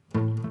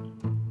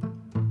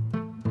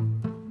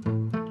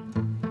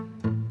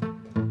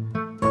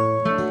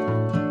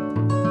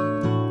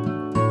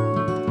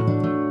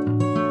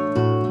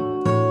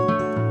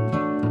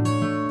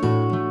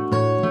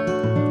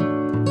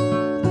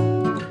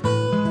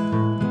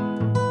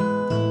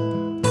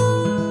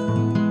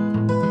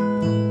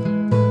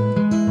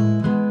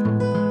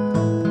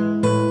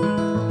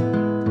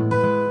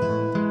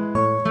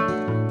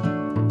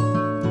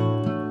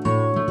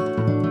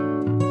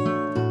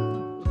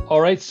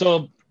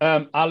So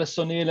Alice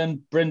O'Neill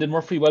and Brendan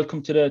Murphy,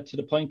 welcome to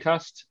the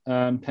Pintcast.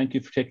 Thank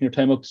you for taking your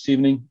time out this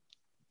evening.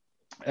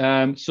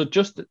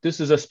 This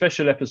is a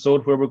special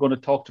episode where we're going to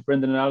talk to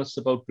Brendan and Alice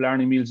about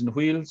Blarney Meals and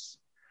Wheels.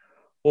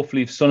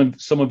 Hopefully,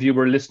 some of you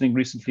were listening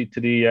recently to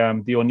the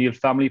O'Neill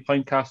family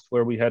Pintcast,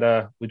 where we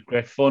had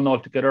great fun all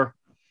together.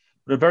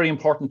 But a very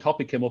important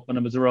topic came up, and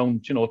it was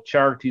around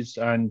charities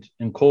and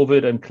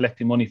COVID and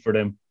collecting money for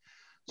them.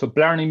 So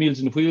Blarney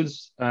Meals and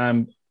Wheels.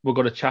 We're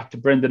going to chat to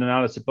Brendan and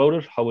Alice about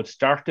it, how it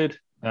started,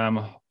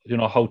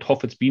 how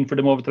tough it's been for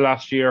them over the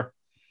last year.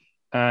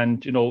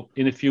 And,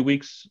 in a few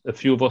weeks, a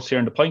few of us here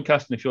in the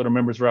Pintcast and a few other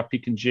members of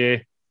Rathpeacon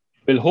J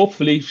will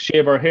hopefully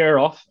shave our hair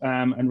off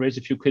and raise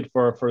a few quid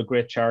for a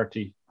great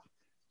charity.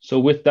 So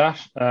with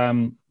that,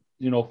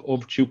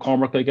 over to you,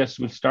 Cormac, I guess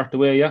we'll start the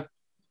way, yeah?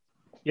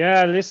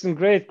 Yeah, listen,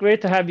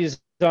 great to have you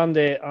on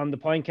the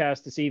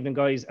Pintcast this evening,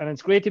 guys, and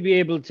it's great to be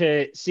able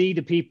to see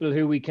the people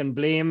who we can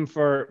blame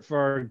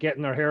for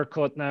getting our hair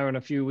cut now in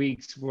a few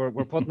weeks. We're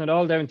putting it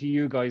all down to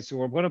you guys, so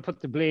we're going to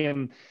put the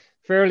blame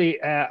fairly.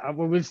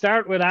 We'll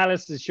start with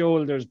Alice's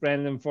shoulders,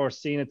 Brendan, for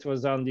seeing it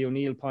was on the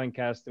O'Neill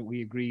Pintcast that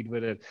we agreed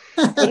with it.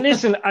 But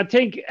listen, I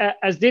think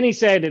as Dinny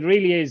said,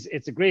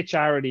 it's a great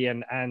charity,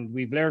 and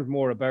we've learned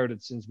more about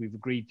it since we've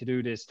agreed to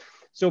do this.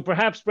 So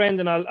perhaps,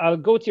 Brendan, I'll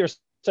go to yourself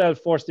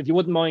first, if you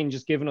wouldn't mind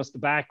just giving us the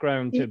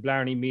background to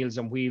Blarney Meals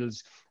and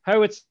Wheels,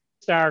 how it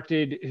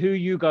started, who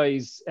you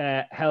guys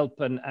help,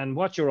 and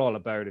what you're all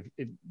about.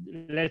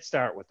 Let's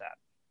start with that.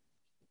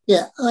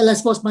 Yeah, well, I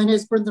suppose my name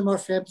is Brendan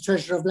Murphy. I'm the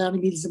treasurer of Blarney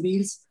Meals and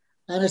Wheels,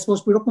 and I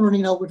suppose we're up and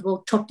running now with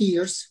about 30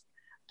 years.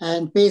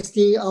 And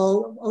basically,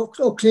 our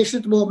creation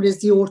at the moment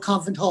is the old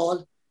convent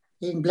hall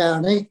in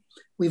Blarney.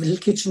 We have a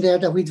little kitchen there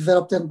that we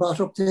developed and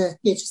brought up to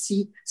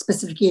HSC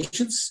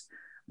specifications.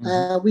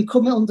 We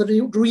come under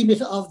the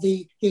remit of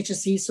the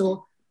HSC,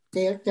 so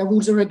their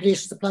rules and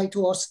regulations apply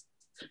to us,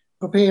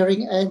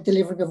 preparing and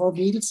delivering of our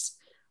meals.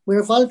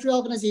 We're a voluntary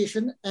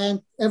organisation,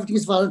 and everything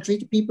is voluntary.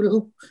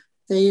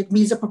 The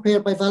meals are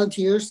prepared by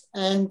volunteers,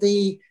 and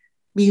the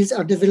meals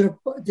are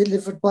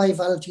delivered by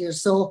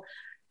volunteers. So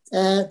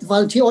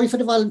only for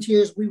the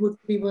volunteers, we would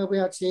be where we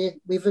are today.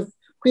 We have a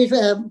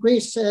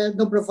great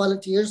number of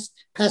volunteers,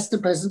 past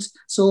and present.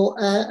 So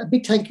a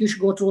big thank you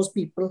should go to those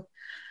people.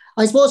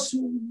 I suppose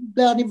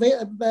Blarney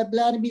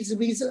Meals and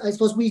Wheels, I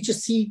suppose we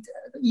just see,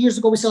 years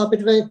ago we saw a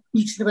bit of a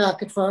niche in the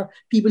market for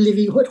people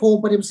living at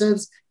home by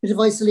themselves, a bit of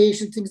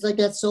isolation, things like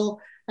that. So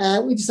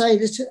we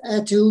decided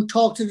to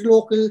talk to the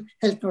local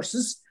health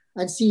nurses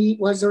and see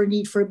was there a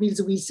need for a Meals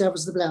and Wheels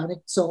service in Blarney.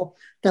 So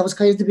that was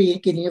kind of the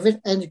beginning of it,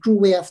 and it grew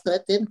way after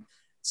that then.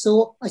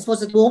 So I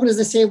suppose at the moment, as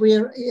I say,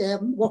 we're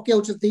working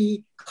out of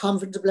the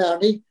convent of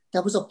Blarney.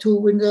 That was up to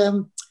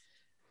when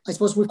I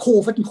suppose with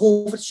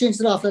COVID changed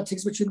an awful lot of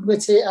things, which you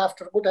might say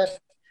after about that.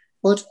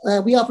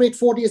 But we operate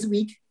 4 days a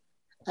week,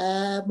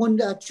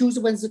 Monday, Tuesday,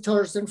 Wednesday,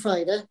 Thursday, and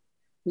Friday.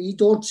 We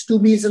don't do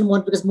meals on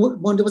Monday because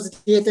Monday was the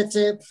day that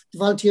the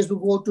volunteers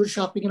would go out, do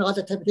shopping and all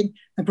that type of thing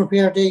and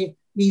prepare the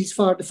meals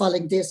for the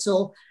following day.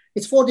 So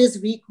it's 4 days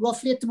a week.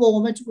 Roughly at the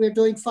moment, we're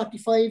doing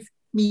 45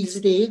 meals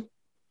a day,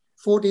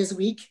 4 days a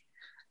week.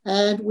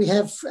 And we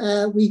have,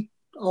 our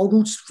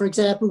routes, for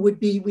example,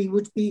 would be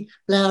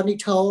Blarney,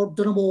 Tower,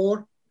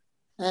 Dunamore.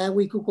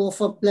 We could go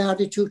from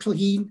Blarney to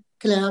Cloheen,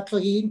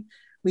 Cloheen.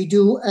 We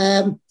do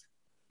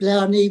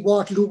Blarney,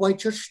 Waterloo,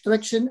 Whitechurch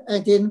direction,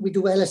 and then we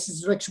do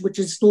Ellis's direction, which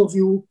is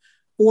Stoneview,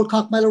 Old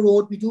Cockmallow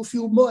Road. We do a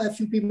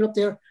few people up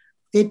there.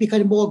 They'd be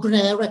kind of more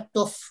Grenara,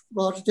 Duff,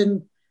 rather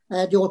than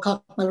the Old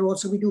Cockmallow Road.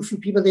 So we do a few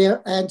people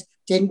there, and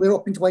then we're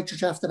up into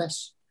Whitechurch after that.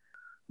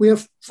 We're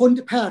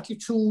funded partly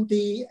through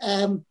the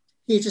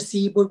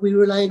HSC, but we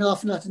rely an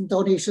awful lot on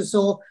donations.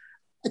 So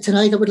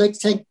tonight, I would like to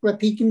thank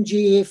Rathpeacon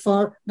GA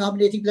for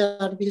nominating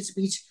Blarney Meals and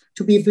Wheels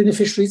to be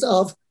beneficiaries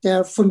of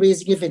their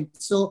fundraising event.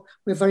 So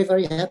we're very,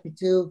 very happy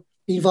to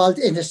be involved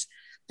in it.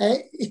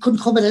 It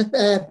couldn't come at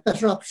a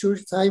better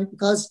opportunity time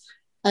because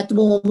at the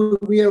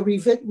moment we are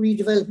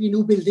redeveloping a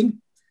new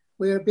building.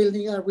 We're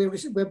building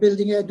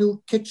a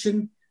new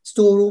kitchen,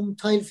 storeroom,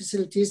 tile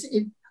facilities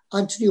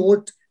onto the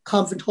old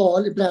convent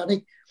hall in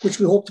Blarney, which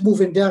we hope to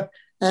move in there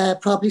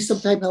probably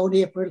sometime now in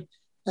April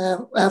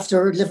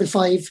after level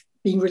 5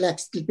 being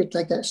relaxed a little bit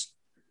like that.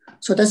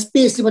 So that's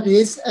basically what it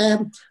is.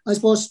 I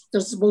suppose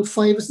there's about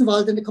 5 of us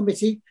involved in the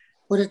committee,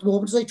 but at the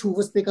moment there's like 2 of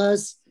us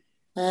because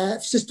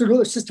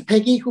Sister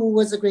Peggy, who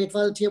was a great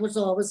volunteer, was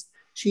always,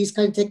 she's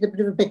kind of taken a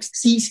bit of a back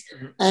seat,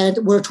 and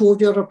we're 2 of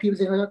the other people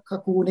that are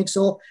cocooning.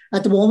 So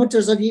at the moment,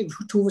 there's only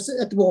 2 of us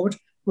at the moment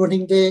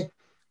running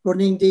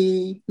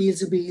the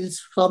Meals and Wheels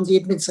from the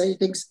admin side of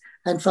things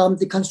and from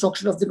the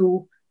construction of the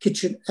new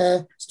kitchen,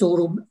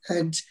 storeroom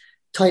and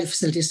tile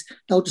facilities.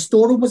 Now, the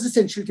storeroom was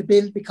essential to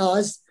build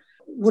because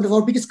one of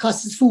our biggest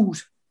costs is food.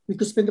 We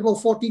could spend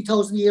about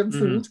 14,000 a year in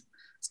food.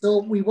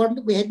 So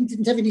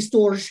didn't have any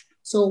storage.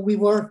 So we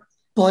were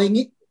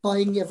buying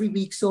every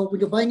week. So when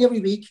you're buying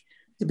every week,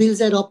 the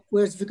bills add up.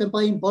 Whereas if you can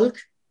buy in bulk,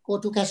 go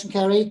to cash and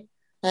carry,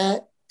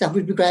 that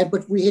would be great.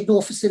 But we had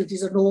no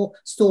facilities or no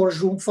storage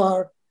room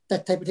for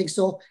that type of thing.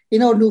 So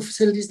in our new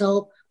facilities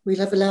now, we'll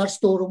have a large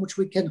storeroom which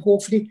we can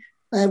hopefully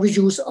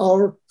reduce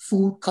our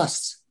food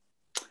costs.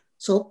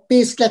 So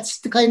basically, that's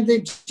the kind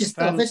of gist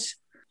of it.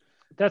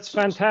 That's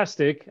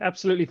fantastic.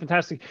 Absolutely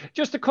fantastic.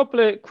 Just a couple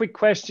of quick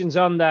questions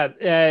on that.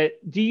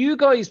 Do you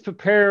guys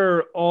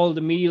prepare all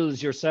the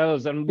meals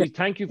yourselves? And we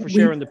thank you for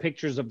sharing the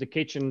pictures of the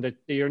kitchen,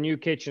 your new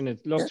kitchen.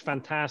 It looks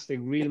fantastic,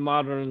 real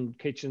modern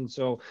kitchen.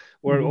 So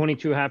we're only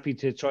too happy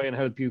to try and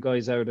help you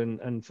guys out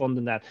and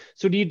funding that.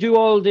 So do you do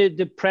all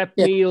the prep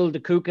meal,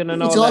 the cooking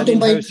and all that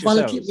in-house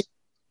yourselves?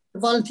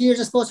 Volunteers,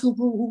 I suppose, who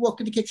work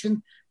in the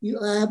kitchen. We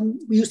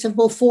used to have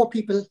about 4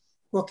 people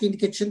working in the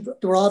kitchen.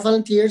 They were all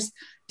volunteers.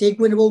 They'd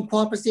go in about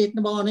 8:15 in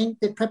the morning.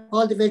 They'd prep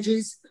all the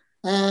veggies,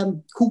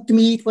 cook the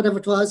meat, whatever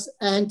it was,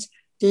 and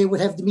they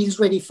would have the meals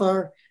ready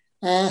for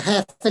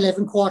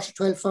 11:30,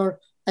 12:15 for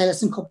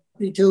Alice and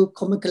company to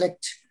come and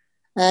collect.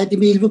 The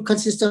meal would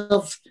consist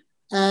of,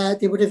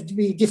 there would have to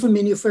be a different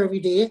menu for every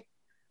day.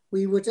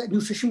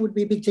 Nutrition would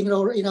be a big thing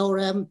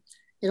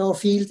in our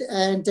field,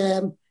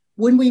 and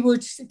when we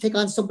would take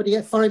on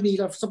somebody for a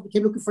meal, or if somebody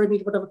came looking for a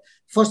meal, whatever,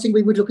 first thing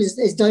we would look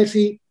is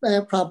dietary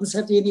problems.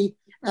 Have they any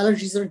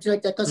allergies or anything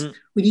like that? Because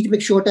we need to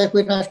make sure that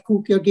we're not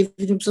cooking or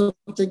giving them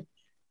something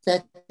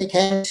that they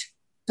can't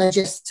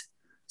digest.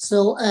 So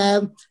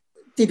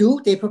they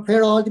do. They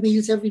prepare all the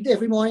meals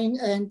every morning,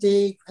 and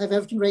they have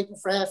everything ready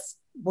for about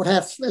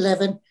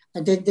 11:30,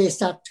 and then they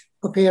start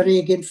preparing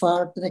again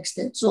for the next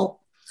day. So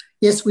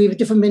yes, we have a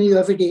different menu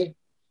every day.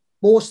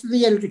 Most of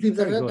the elderly people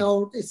that are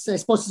now, I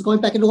suppose it's going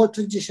back in the old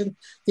tradition,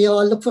 they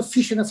all look for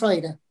fish on a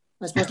Friday.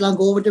 I suppose long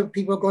over, the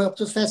people are growing up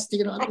to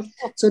fasting and all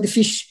that. So the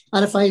fish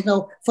on a Friday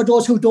now. For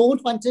those who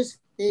don't want it,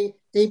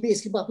 they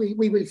basically, but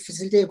we will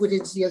facilitate with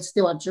anything else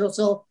they want,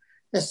 So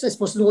that's, I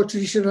suppose, the old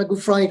tradition of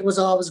Good Friday was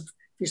always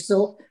fish.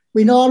 So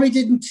we normally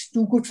didn't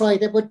do Good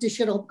Friday, but this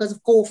year, because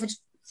of COVID,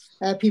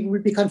 people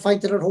will be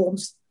confined to their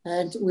homes,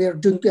 and we're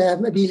doing a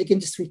meal again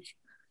this week.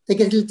 They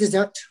get a little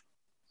dessert.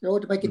 They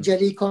might get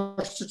jelly,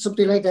 custard,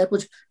 something like that,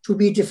 which would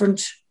be a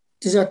different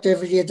dessert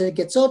every day that they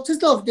get. So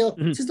it's lovely,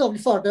 it's lovely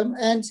for them.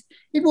 And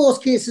in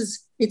most cases,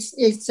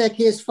 it's a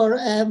case for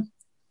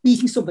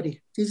meeting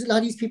somebody. A lot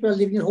of these people are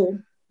living at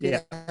home. They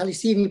hardly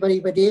see anybody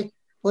by day,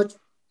 but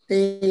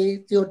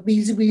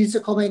meals are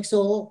coming.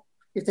 So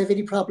if they have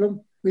any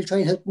problem, we'll try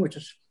and help them with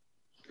it.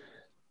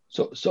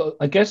 So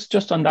I guess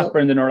just on that,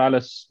 Brendan or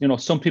Alice,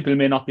 some people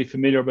may not be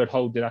familiar with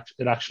how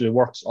it actually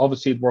works.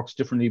 Obviously, it works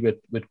differently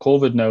with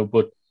COVID now,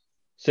 but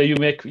say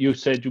you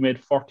said you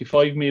made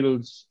 45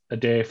 meals a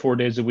day, 4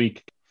 days a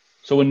week.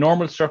 So in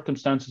normal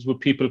circumstances, would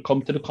people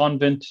come to the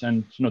convent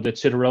and they'd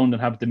sit around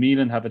and have the meal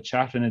and have a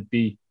chat, and it'd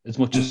be as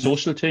much a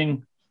social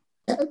thing?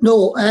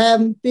 No,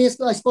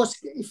 basically, I suppose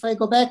if I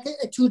go back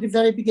to the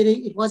very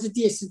beginning, it was a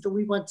day centre.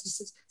 We wanted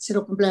to sit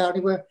up in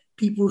Blarney where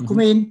people would come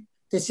in,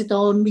 they sit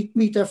down,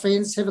 meet their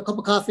friends, have a cup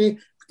of coffee,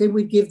 then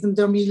we'd give them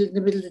their meal in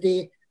the middle of the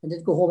day and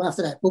then go home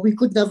after that. But we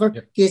could never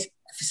get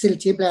a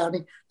facility in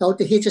Blarney. Now,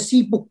 the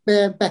HSC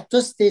backed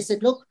us. They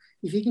said, look,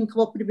 if you can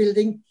come up with a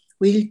building,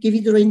 we'll give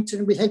you the rent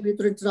and we'll help you with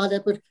the rent and all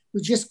that. But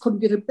we just couldn't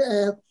get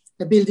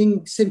a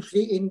building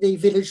simply in the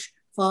village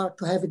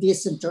to have a day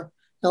centre.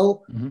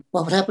 Now,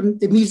 what would happen,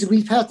 the meals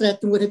we part of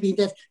that would have been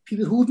that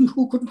people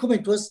who couldn't come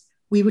into us,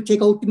 we would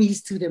take out the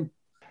meals to them.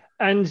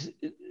 And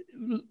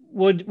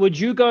would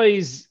you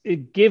guys,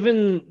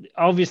 given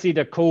obviously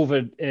that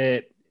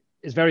COVID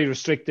is very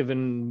restrictive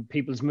in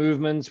people's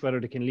movements, whether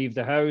they can leave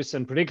the house,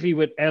 and particularly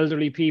with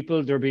elderly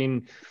people, they're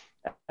being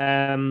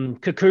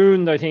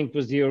cocooned, I think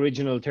was the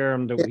original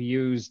term that we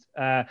used.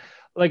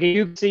 Are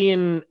you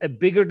seeing a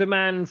bigger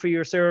demand for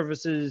your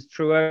services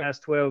throughout the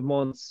last 12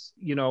 months?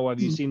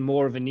 Have you seen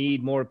more of a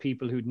need, more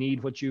people who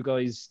need what you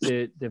guys,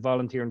 the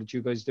volunteering that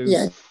you guys do?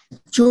 Yeah.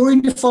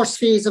 During the first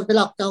phase of the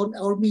lockdown,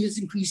 our meals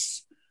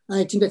increased.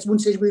 I think that's one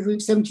stage we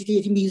reached 70 to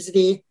 80 meals a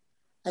day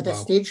at that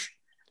stage.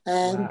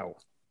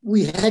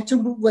 We had to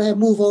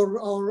move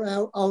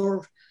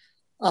our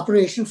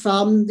operation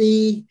from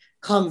the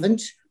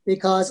convent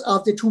because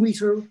of the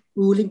 2-meter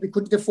ruling. We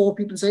couldn't have 4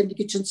 people inside the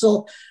kitchen.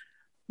 So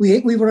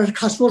we were at a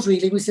crossroads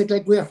really. We said,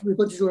 we're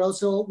going to do it.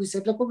 So we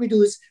said, look, what we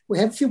do is we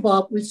have a few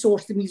bob, we'll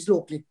source the meals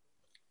locally.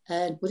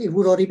 But it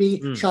would already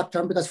be short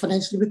term because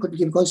financially we couldn't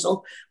give guys.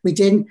 So we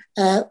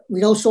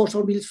now source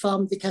our meals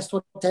from the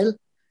Castle Hotel,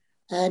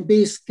 and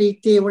basically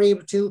they were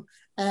able to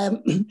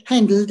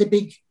handle the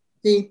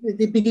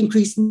big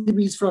increase in the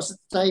meals for us at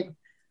the time.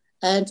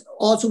 And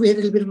also we had a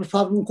little bit of a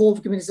problem with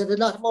COVID coming in. That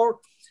a lot of our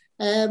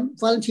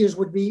volunteers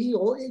would be,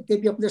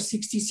 they'd be up in their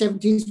 60s,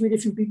 70s, with a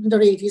few people in their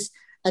 80s,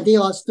 and they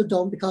all stood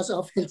down because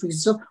of health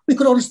reasons. So we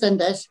could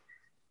understand that.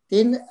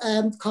 Then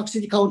Cork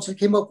City Council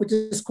came up with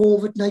this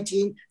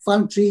COVID-19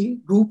 voluntary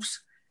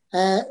groups.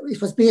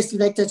 It was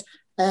basically like that.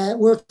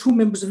 We're 2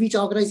 members of each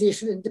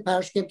organisation in the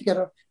parish came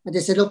together, and they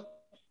said, look,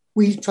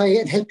 we'll try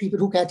and help people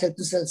who can't help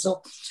themselves.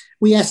 So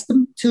we asked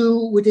them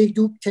would they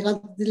take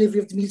on the delivery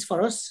of the meals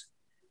for us?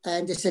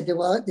 And they said they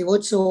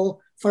would. So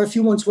for a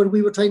few months when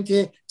we were trying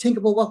to think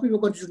about what we were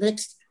going to do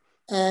next,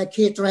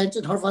 Kate Durant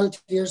and her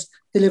volunteers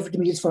delivered the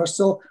meals for us.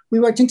 So we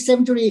were, I think,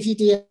 70 or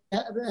 80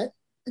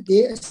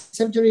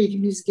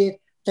 meals a day at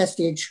that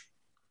stage.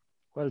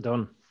 Well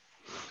done.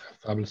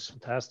 Fabulous.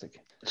 Fantastic.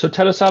 So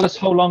tell us, Alice,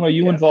 how long are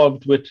you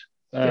involved with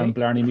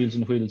Blarney Meals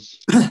and Wheels?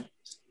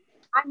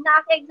 I'm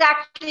not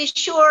exactly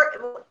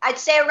sure. I'd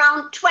say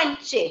around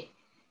 20.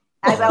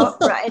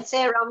 I'd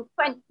say around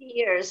 20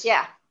 years,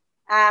 yeah.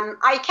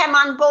 I came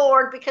on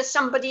board because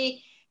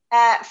somebody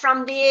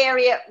from the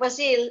area was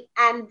ill,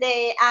 and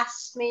they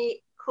asked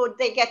me, could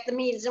they get the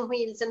Meals and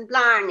Wheels in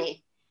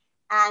Blarney?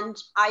 And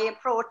I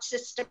approached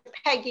Sister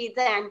Peggy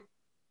then,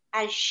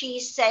 and she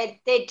said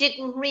they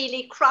didn't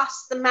really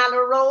cross the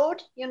Mallow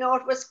Road. You know,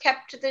 it was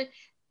kept to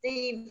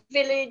the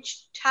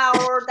village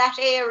tower, that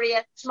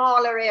area,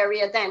 smaller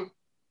area then.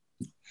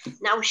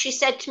 Now, she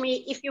said to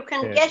me, if you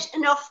can get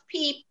enough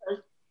people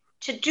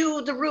to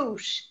do the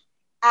route,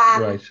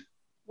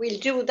 we'll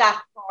do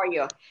that for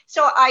you.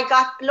 So I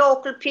got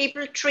local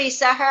people,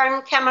 Teresa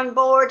Hearn came on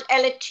board,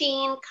 Ella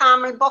Teen,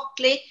 Carmel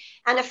Buckley,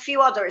 and a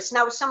few others.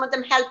 Now, some of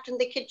them helped in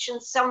the kitchen,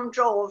 some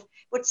drove.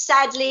 But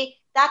sadly,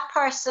 that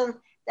person,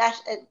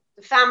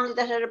 the family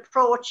that had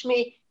approached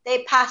me,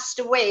 they passed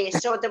away.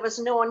 So there was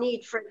no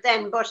need for it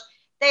then. But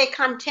they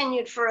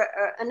continued for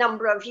a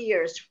number of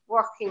years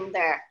working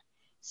there.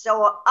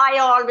 So I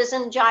always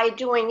enjoyed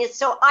doing it.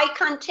 So I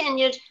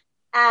continued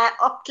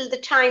up till the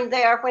time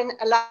there when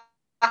a lot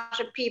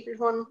of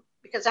people,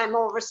 because I'm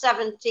over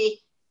 70,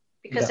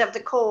 because of the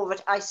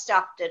COVID, I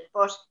stopped it.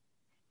 But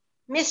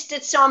missed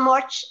it so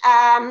much.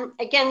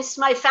 Against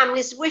my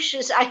family's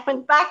wishes, I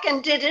went back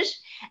and did it.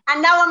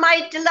 And now am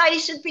I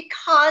delighted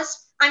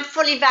because I'm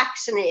fully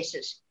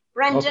vaccinated.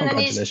 Brendan and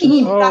his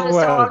team got us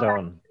all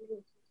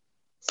vaccinated.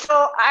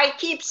 So I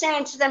keep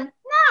saying to them,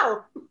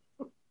 no.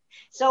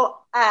 So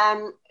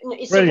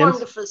it's Brilliant. A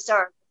wonderful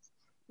service.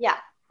 Yeah,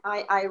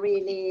 I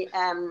really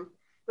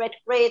get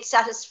great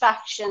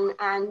satisfaction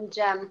and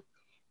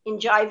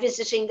enjoy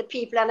visiting the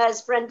people. And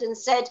as Brendan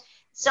said,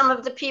 some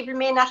of the people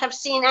may not have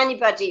seen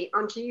anybody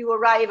until you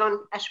arrive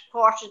at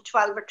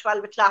 12:15 or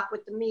 12 o'clock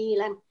with the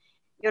meal, and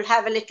you'll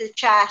have a little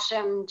chat,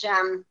 and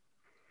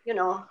you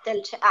know,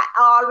 they'll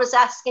always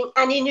asking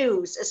any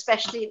news,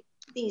 especially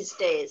these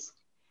days.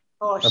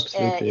 But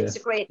it's a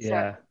great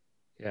service.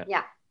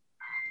 Yeah.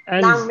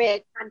 And long may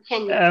it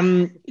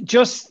continue.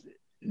 Just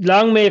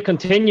long may it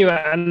continue.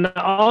 And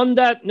on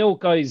that note,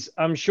 guys,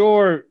 I'm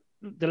sure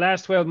the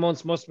last 12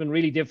 months must have been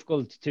really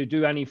difficult to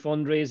do any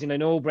fundraising. I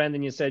know,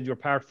 Brendan, you said you're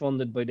part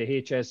funded by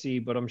the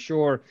HSE, but I'm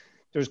sure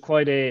there's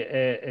quite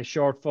a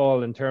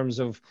shortfall in terms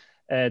of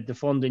the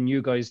funding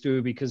you guys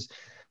do, because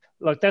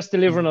look, that's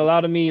delivering a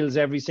lot of meals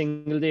every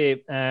single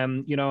day.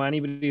 You know,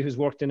 anybody who's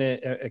worked in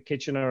a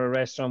kitchen or a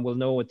restaurant will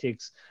know it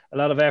takes a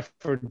lot of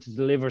effort to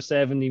deliver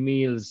 70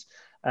 meals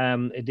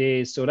a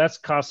day. So that's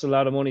costs a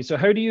lot of money. So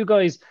how do you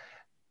guys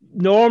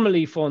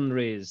normally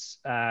fundraise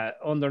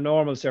under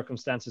normal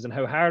circumstances, and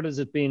how hard has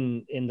it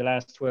been in the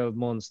last 12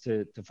 months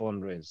to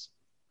fundraise?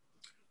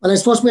 Well, I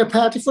suppose we're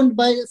partly funded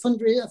by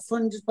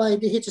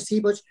the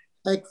HSE, but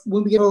like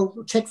when we get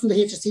our check from the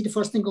HSE, the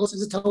first thing goes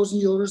is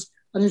 €1,000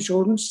 on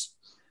insurance.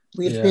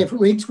 We have to pay for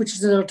rent, which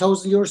is another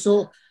 €1,000.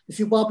 So if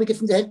you bought, we get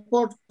from the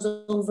headboard,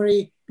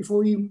 before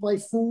we buy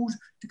food,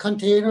 the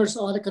containers,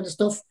 all that kind of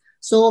stuff.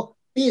 So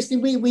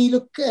basically, we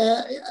look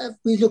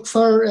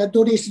for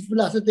donations from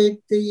a lot of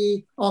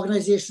the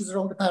organisations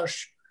around the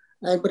parish,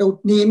 and without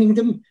naming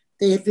them,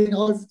 they've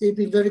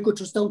been very good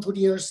to us down through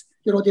the years.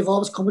 You know, they've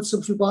always come with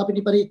some few bob.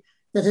 Anybody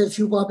that had a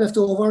few bob left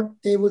over,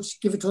 they would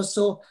give it to us.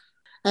 So,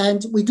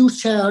 and we do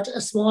charge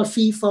a small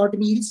fee for the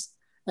meals.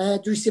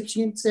 The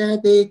recipients,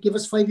 they give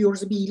us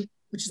 €5 a meal,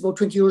 which is about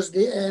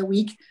 €20 a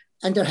week,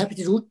 and they're happy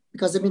to do it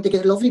because, I mean, they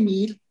get a lovely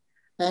meal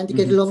and they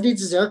get a lovely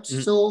dessert.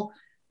 So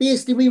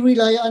basically, we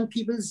rely on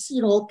people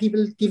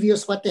give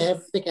us what they have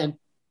if they can.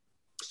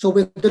 So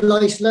we're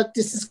delighted.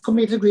 This is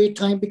coming at a great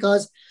time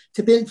because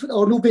to build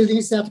our new building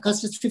is that it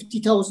costs us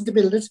 $50,000 to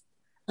build it,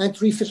 and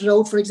to refit it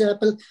out, for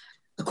example,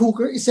 a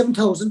cooker is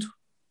 $7,000.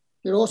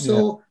 You know,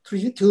 so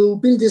to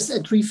build this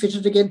and refit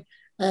it again,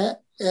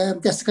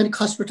 that's the kind of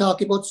cost we're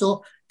talking about.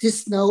 So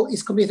this now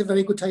is coming at a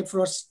very good time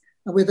for us,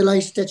 and we're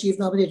delighted that you've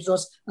nominated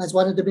us as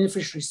one of the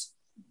beneficiaries.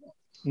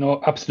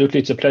 No, absolutely.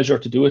 It's a pleasure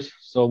to do it.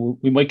 So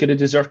we might get a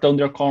dessert down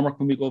there, Cormac,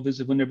 when we go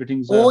visit, when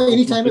everything's...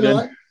 anytime at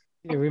all.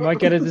 Yeah, we might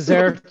get a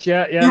dessert.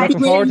 Yeah, looking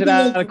forward to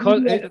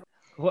that.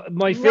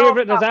 My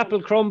favourite is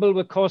apple crumble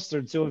with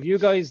custard. So if you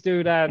guys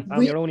do that,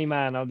 I'm your only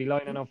man. I'll be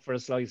lining up for a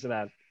slice of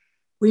that.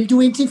 We'll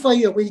do anything for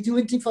you.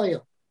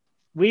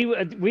 We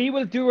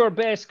will do our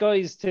best,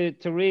 guys, to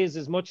raise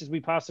as much as we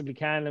possibly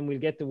can, and we'll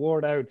get the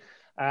word out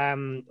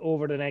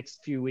over the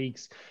next few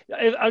weeks.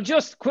 I'll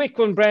just quick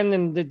one,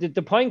 Brendan. The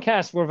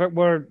Pintcast,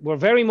 we're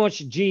very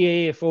much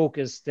GA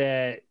focused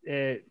chat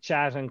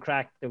and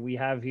crack that we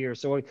have here.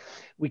 So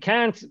we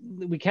can't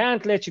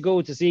let you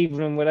go this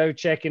evening without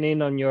checking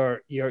in on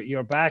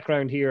your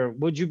background here.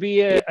 Would you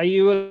be are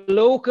you a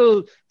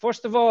local?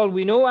 First of all,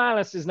 we know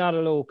Alice is not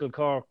a local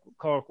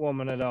Cork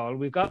woman at all.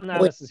 We've gotten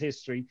Alice's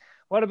history.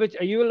 What about,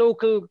 are you a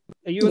local?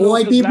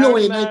 I'd be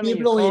blowing. I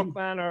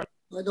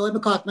know I'm a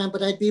Cork man,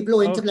 but I'd be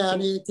blowing to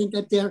Blarney. I think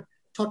I'm there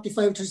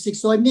 35 to 6.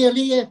 So I'm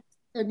nearly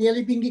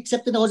being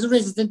accepted now as a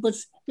resident, but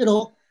you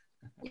know,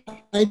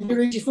 I'm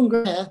originally from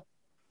Ghana.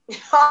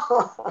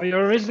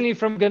 You're originally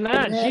from Ghana.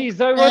 Yeah.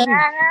 Jeez, I wouldn't.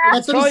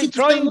 That's what he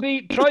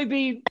Try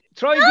being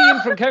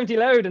from County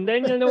Loud, and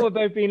then you'll know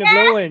about being a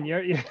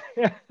blow-in.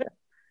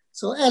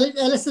 So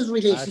Ellis's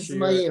relations in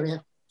my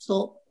area.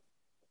 So.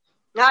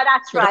 No,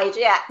 that's right.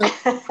 Yeah.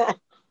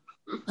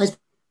 I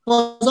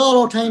suppose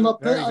all our time up.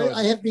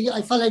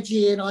 I followed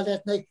GA and all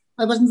that night.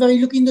 I wasn't very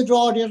lucky in the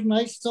draw there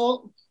tonight,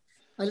 so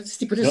I'll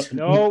stick with it.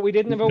 No, we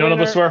didn't have a winner. None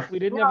of us were. We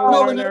didn't have a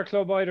winner in our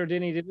club either,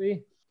 did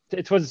we?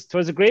 It was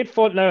a great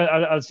fun. Now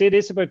I'll say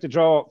this about the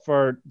draw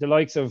for the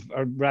likes of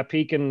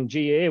Rathpeacon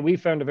GA. We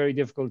found it very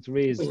difficult to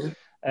raise in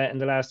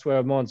the last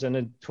 12 months,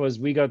 and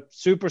we got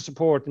super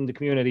support in the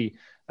community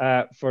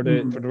for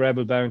the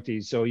Rebel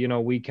bounties. So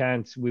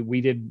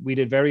we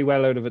did very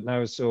well out of it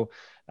now. So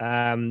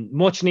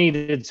much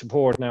needed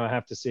support now, I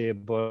have to say,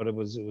 but it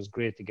was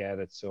great to get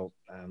it. So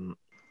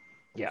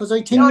yeah,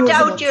 no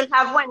doubt you'll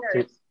have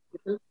winners.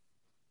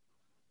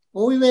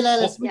 Oh, we will,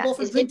 Alice. We'll go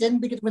for a drink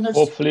then. We get winners.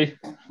 Hopefully,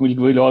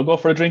 we'll all go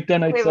for a drink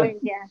then. I'd say.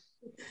 Yeah.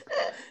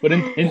 But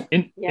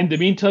in the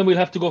meantime, we'll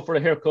have to go for a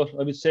haircut.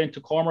 I was saying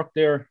to Cormac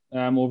there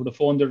over the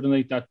phone the other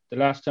night that the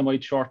last time I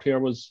had short hair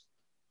was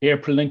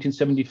April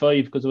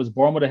 1975 because I was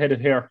born with a head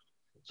of hair.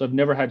 So I've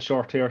never had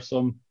short hair.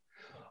 So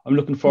I'm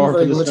looking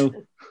forward to this now.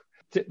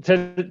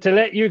 To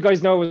let you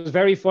guys know, it was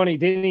very funny.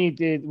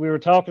 We were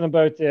talking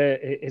about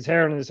his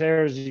hair, and his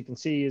hair, as you can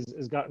see,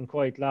 has gotten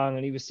quite long.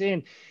 And he was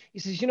saying, he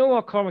says, you know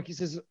what, Cormac? He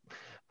says,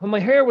 when my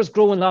hair was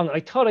growing long, I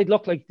thought I'd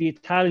look like the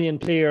Italian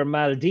player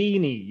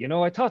Maldini.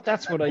 I thought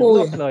that's what I'd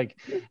look like.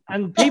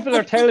 And people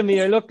are telling me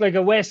I look like a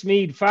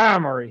Westmead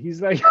farmer. He's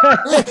like,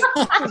 this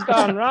has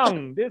gone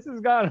wrong. This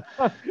has gone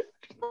wrong.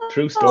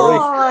 True story.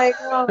 Oh my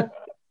God.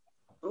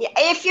 Yeah,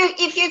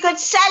 if you could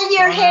sell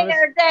your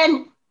hair,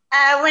 then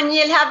when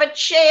you'll have it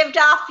shaved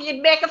off,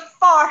 you'd make a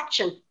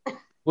fortune.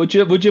 Would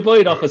you buy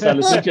it off us,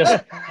 Alice? Would you?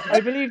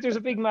 I believe there's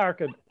a big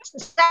market.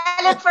 Sell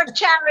it for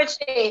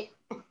charity.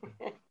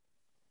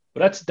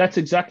 But that's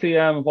exactly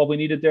what we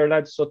needed there,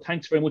 lads. So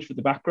thanks very much for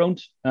the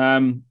background.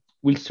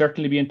 We'll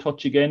certainly be in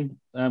touch again,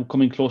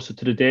 coming closer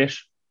to the date.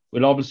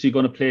 We're obviously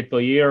going to play it by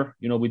ear.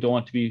 We don't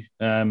want to be.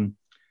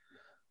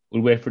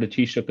 We'll wait for the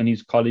Taoiseach and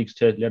his colleagues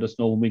to let us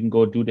know when we can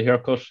go do the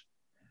haircut.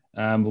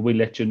 But we'll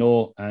let you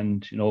know.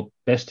 And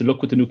best of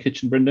luck with the new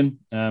kitchen, Brendan.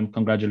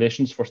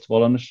 Congratulations, first of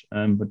all, on it.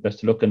 But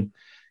best of luck and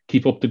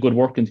keep up the good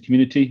work in the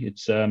community.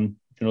 It's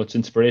it's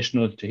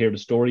inspirational to hear the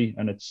story,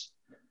 and it's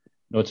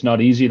it's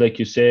not easy, like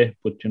you say,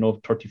 but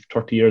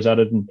 30 years at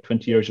it and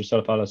 20 years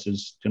yourself, Alice,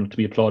 is to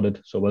be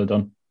applauded. So well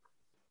done.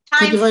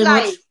 Thank you very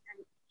much.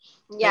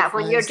 Yeah,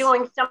 when you're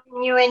doing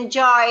something you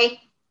enjoy,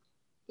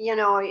 you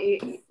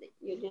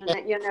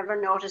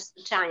never notice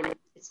the time.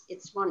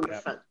 It's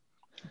wonderful.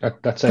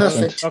 That's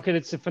excellent. Okay,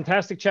 it's a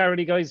fantastic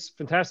charity, guys.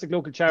 Fantastic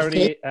local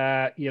charity.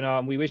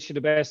 And we wish you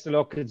the best of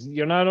luck.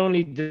 You're not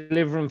only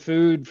delivering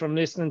food from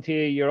listening to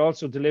you, you're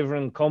also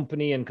delivering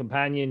company and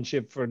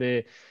companionship for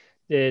the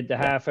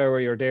half hour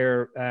you're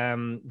there,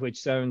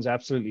 which sounds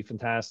absolutely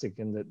fantastic.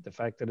 And the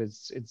fact that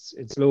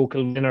it's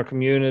local in our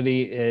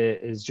community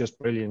is just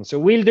brilliant. So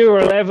we'll do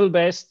our level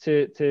best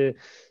to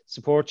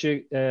support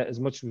you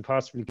as much as we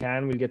possibly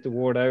can. We'll get the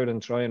word out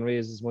and try and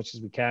raise as much as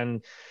we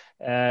can.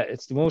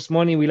 It's the most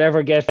money we'll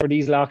ever get for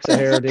these locks of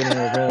hair in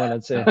our growing,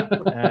 I'd say.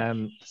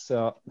 I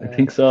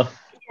think so.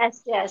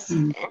 Yes.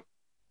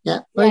 Yeah,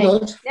 very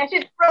good.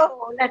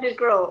 Let it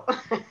grow.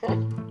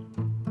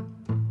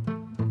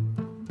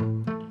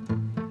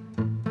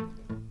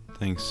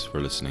 Thanks for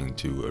listening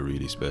to a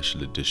really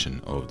special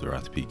edition of the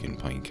Rathpeacon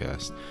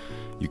Pintcast.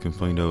 You can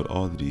find out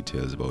all the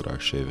details about our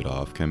Shave It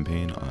Off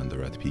campaign on the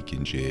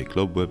Rathpeacon GA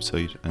Club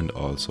website and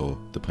also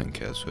the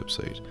Pintcast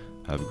website.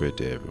 Have a great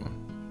day,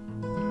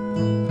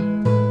 everyone.